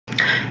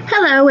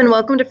and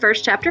welcome to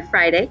First Chapter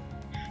Friday.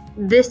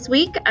 This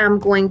week I'm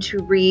going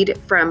to read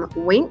from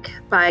Wink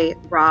by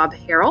Rob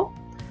Harrell.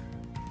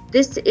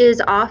 This is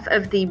off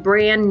of the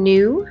brand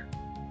new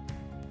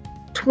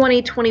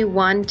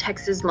 2021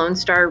 Texas Lone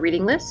Star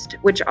reading list,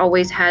 which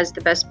always has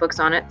the best books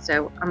on it,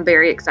 so I'm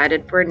very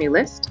excited for a new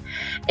list.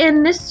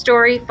 And this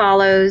story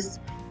follows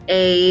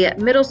a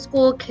middle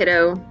school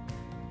kiddo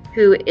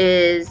who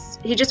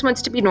he just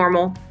wants to be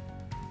normal.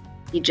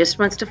 He just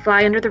wants to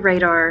fly under the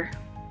radar.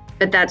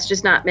 But that's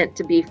just not meant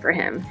to be for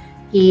him.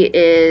 He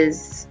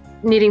is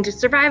needing to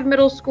survive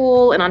middle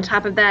school, and on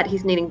top of that,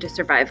 he's needing to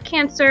survive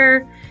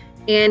cancer,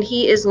 and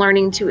he is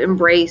learning to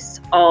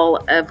embrace all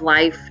of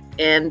life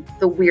and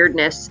the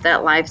weirdness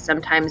that life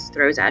sometimes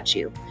throws at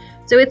you.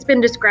 So it's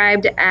been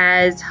described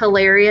as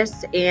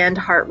hilarious and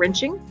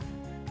heart-wrenching.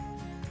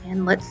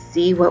 And let's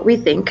see what we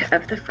think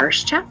of the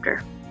first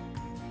chapter.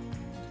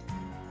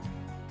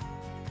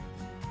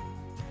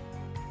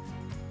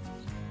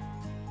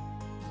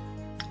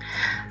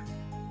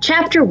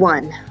 Chapter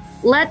 1,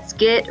 Let's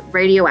Get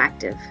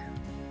Radioactive.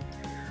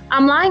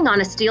 I'm lying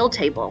on a steel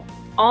table,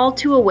 all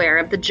too aware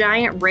of the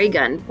giant ray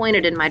gun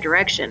pointed in my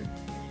direction.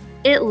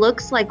 It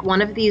looks like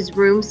one of these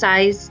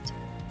room-sized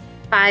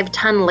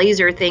 5-ton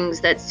laser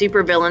things that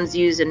supervillains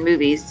use in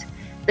movies,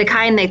 the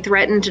kind they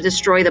threaten to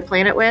destroy the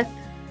planet with.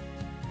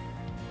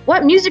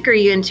 What music are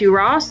you into,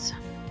 Ross?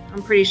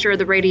 I'm pretty sure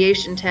the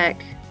radiation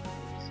tech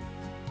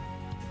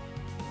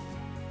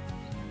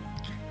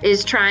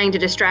is trying to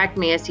distract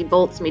me as he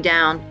bolts me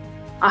down.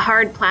 A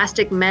hard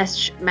plastic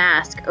mesh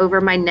mask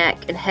over my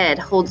neck and head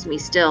holds me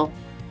still.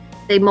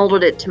 They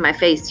molded it to my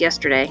face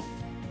yesterday.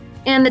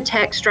 And the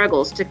tech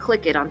struggles to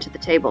click it onto the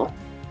table.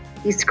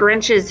 He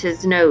scrunches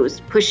his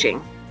nose,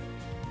 pushing.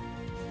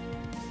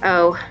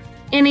 Oh,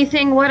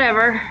 anything,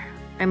 whatever,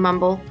 I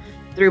mumble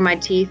through my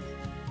teeth.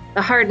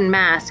 The hardened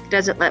mask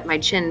doesn't let my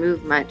chin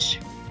move much.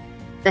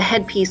 The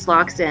headpiece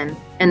locks in,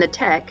 and the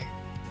tech,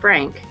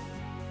 Frank,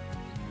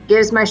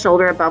 gives my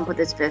shoulder a bump with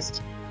his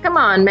fist. Come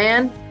on,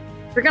 man.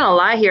 We're gonna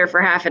lie here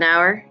for half an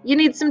hour. You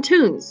need some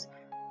tunes.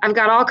 I've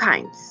got all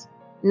kinds.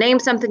 Name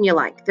something you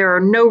like. There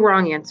are no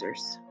wrong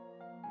answers.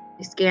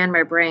 I scan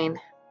my brain.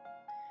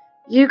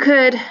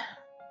 Can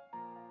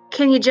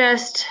you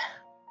just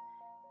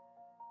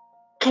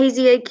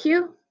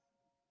KZAQ?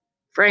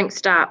 Frank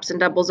stops and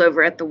doubles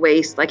over at the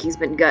waist like he's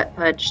been gut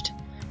punched.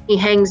 He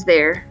hangs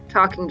there,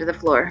 talking to the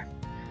floor.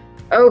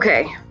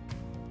 Okay.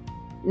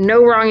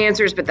 No wrong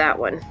answers but that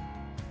one.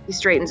 He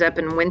straightens up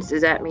and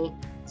winces at me.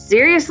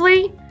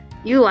 Seriously?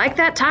 You like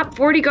that top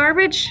 40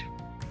 garbage?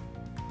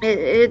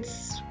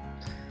 It's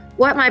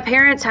what my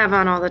parents have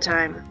on all the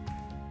time.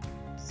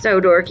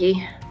 So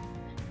dorky.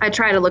 I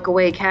try to look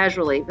away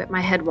casually, but my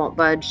head won't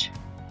budge.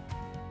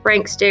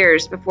 Frank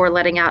stares before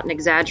letting out an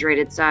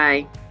exaggerated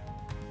sigh.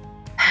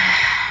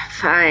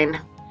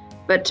 Fine.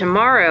 But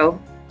tomorrow,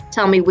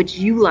 tell me what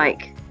you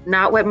like,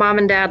 not what Mom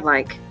and Dad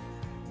like.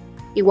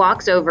 He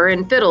walks over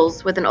and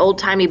fiddles with an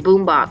old-timey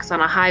boombox on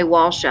a high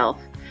wall shelf,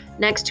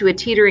 next to a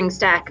teetering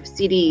stack of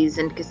CDs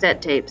and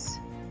cassette tapes.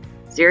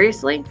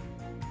 Seriously?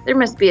 There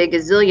must be a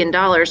gazillion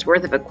dollars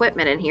worth of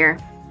equipment in here,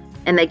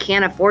 and they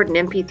can't afford an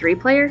MP3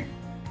 player?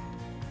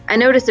 I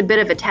notice a bit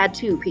of a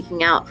tattoo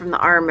peeking out from the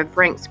arm of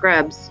Frank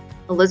Scrubs.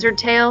 A lizard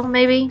tail,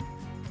 maybe?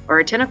 Or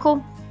a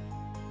tentacle?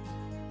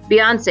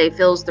 Beyonce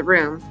fills the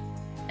room,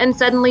 and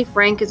suddenly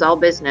Frank is all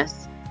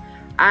business.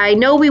 I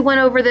know we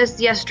went over this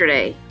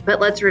yesterday,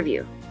 but let's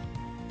review.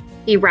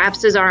 He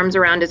wraps his arms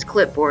around his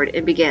clipboard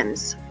and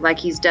begins, like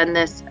he's done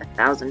this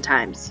 1,000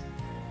 times.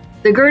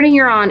 The gurney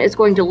you're on is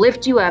going to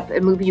lift you up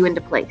and move you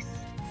into place.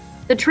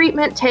 The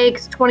treatment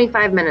takes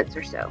 25 minutes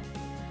or so.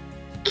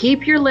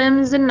 Keep your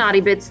limbs and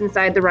naughty bits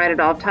inside the ride at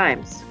all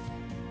times.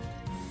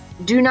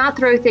 Do not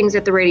throw things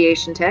at the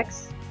radiation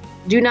techs.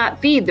 Do not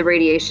feed the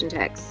radiation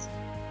techs.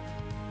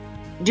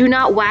 Do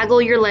not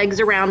waggle your legs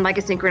around like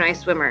a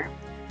synchronized swimmer.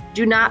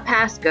 Do not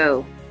pass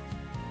go.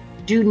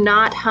 Do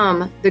not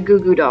hum the Goo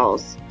Goo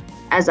Dolls,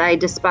 as I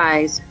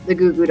despise the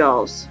Goo Goo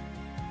Dolls.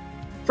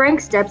 Frank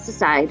steps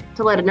aside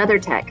to let another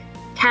tech,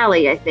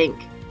 Callie, I think,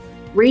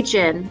 reach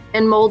in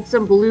and mold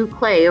some blue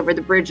clay over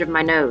the bridge of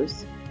my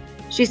nose.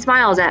 She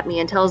smiles at me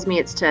and tells me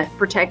it's to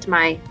protect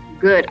my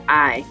good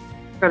eye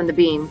from the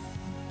beam.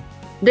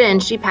 Then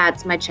she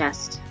pats my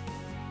chest.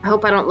 I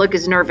hope I don't look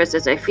as nervous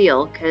as I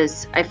feel,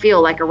 because I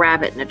feel like a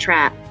rabbit in a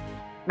trap.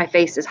 My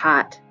face is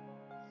hot.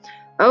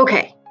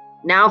 Okay,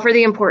 now for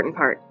the important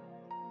part.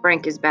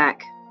 Frank is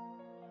back.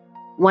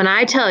 When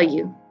I tell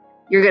you,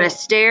 you're going to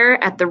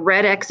stare at the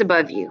red X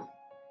above you,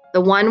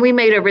 the one we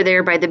made over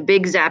there by the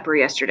big zapper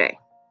yesterday.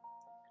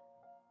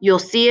 You'll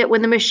see it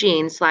when the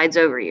machine slides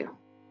over you.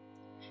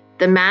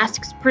 The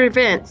mask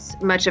prevents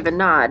much of a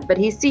nod, but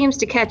he seems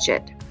to catch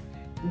it.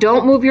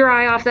 Don't move your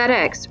eye off that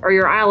X, or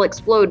your eye will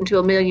explode into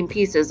a million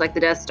pieces like the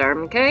Death Star,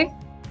 okay?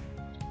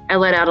 I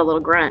let out a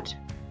little grunt.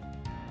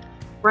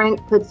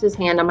 Frank puts his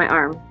hand on my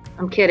arm.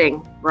 I'm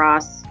kidding,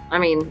 Ross. I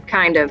mean,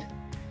 kind of.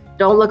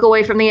 Don't look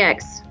away from the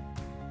X.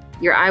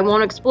 Your eye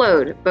won't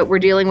explode, but we're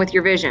dealing with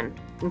your vision.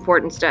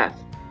 Important stuff.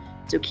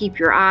 So keep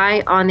your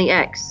eye on the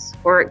X,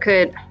 or it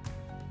could...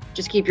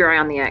 Just keep your eye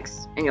on the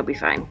X, and you'll be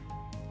fine.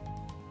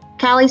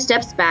 Callie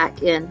steps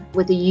back in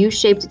with a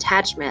U-shaped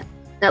attachment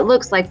that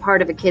looks like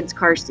part of a kid's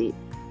car seat.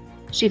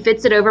 She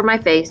fits it over my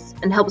face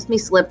and helps me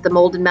slip the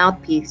molded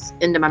mouthpiece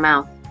into my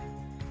mouth.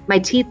 My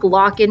teeth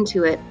lock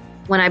into it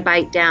when I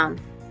bite down,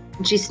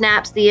 and she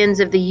snaps the ends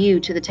of the U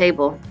to the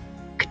table.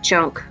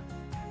 Ka-chunk.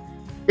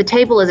 The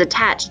table is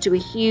attached to a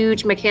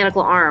huge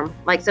mechanical arm,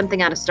 like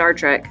something out of Star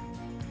Trek.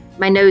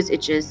 My nose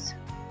itches.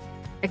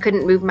 I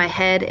couldn't move my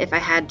head if I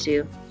had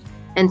to,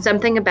 and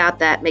something about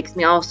that makes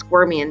me all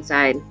squirmy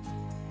inside.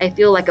 I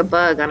feel like a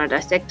bug on a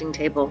dissecting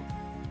table.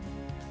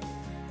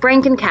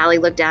 Frank and Callie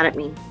look down at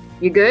me.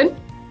 You good?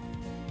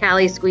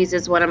 Callie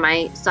squeezes one of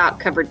my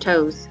sock-covered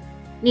toes.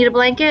 Need a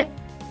blanket?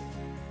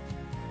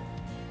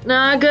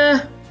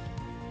 Naga.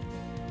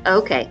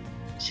 Okay.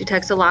 She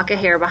tucks a lock of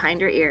hair behind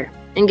her ear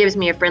and gives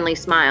me a friendly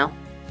smile.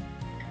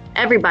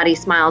 Everybody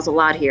smiles a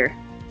lot here,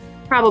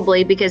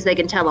 probably because they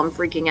can tell I'm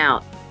freaking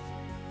out.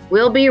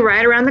 We'll be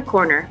right around the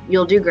corner.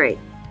 You'll do great.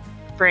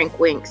 Frank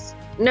winks.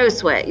 No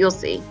sweat, you'll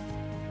see.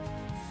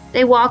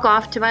 They walk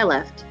off to my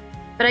left,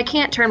 but I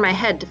can't turn my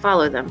head to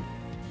follow them.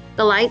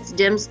 The lights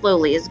dim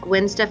slowly as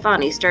Gwen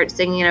Stefani starts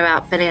singing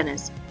about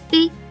bananas.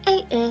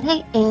 B-A-N-A-N-A-S.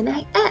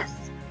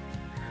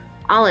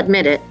 I'll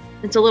admit it,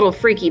 it's a little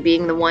freaky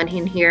being the one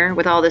in here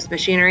with all this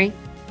machinery.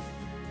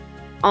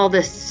 All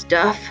this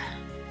stuff.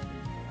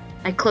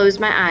 I close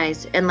my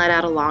eyes and let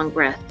out a long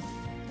breath.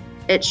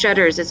 It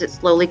shudders as it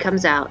slowly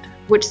comes out,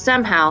 which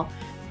somehow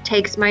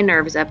takes my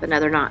nerves up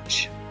another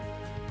notch.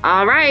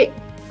 All right,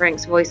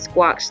 Frank's voice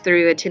squawks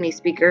through a tinny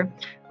speaker.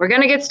 We're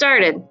gonna get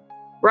started.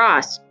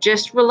 Ross,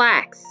 just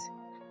relax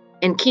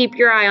and keep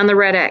your eye on the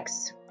red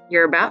X.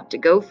 You're about to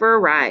go for a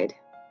ride.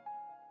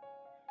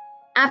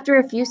 After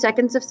a few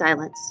seconds of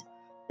silence,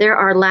 there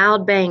are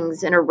loud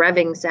bangs and a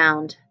revving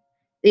sound.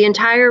 The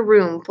entire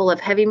room full of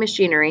heavy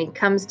machinery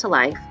comes to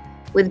life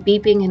with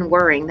beeping and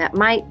whirring that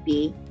might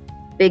be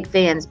big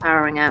fans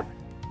powering up.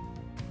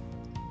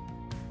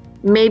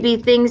 Maybe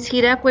things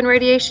heat up when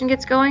radiation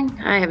gets going?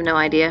 I have no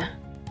idea.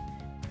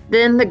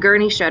 Then the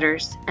gurney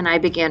shudders and I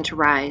began to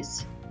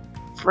rise.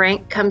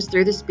 Frank comes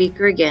through the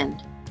speaker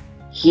again.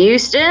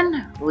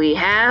 Houston, we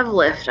have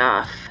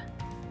liftoff.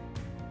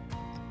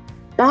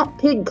 Bat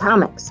Pig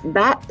Comics,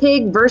 Bat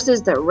Pig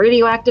versus the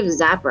radioactive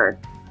zapper.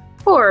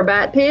 Poor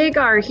Bat Pig,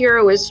 our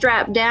hero is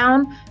strapped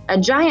down, a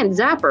giant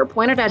zapper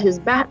pointed at his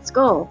bat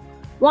skull.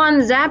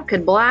 One zap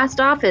could blast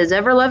off his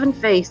ever-loving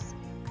face.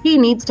 He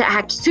needs to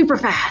act super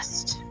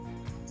fast.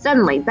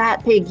 Suddenly,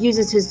 Bat Pig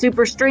uses his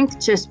super strength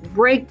to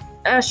break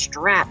a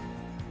strap.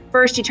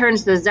 First, he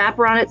turns the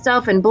zapper on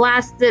itself and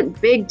blasts it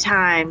big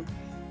time.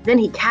 Then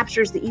he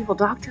captures the evil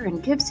doctor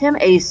and gives him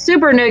a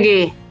super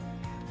noogie.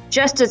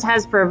 Justice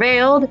has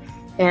prevailed,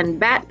 and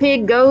Bat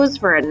Pig goes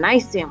for a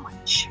nice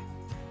sandwich.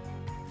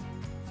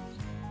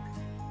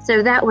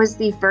 So that was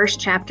the first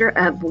chapter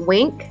of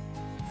Wink.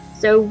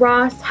 So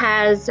Ross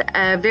has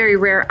a very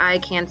rare eye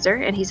cancer,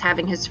 and he's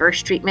having his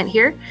first treatment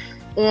here.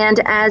 And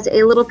as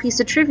a little piece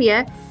of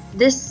trivia,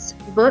 this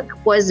book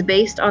was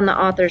based on the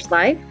author's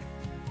life,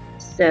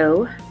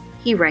 so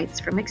he writes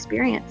from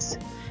experience.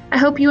 I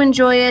hope you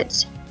enjoy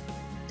it.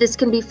 This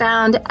can be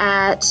found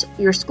at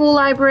your school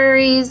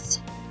libraries,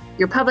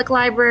 your public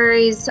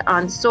libraries,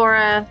 on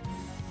Sora.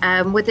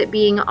 With it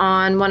being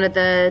on one of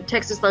the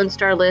Texas Lone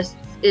Star lists,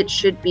 it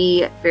should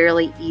be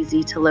fairly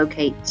easy to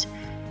locate.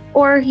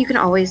 Or you can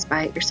always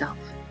buy it yourself.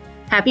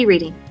 Happy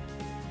reading.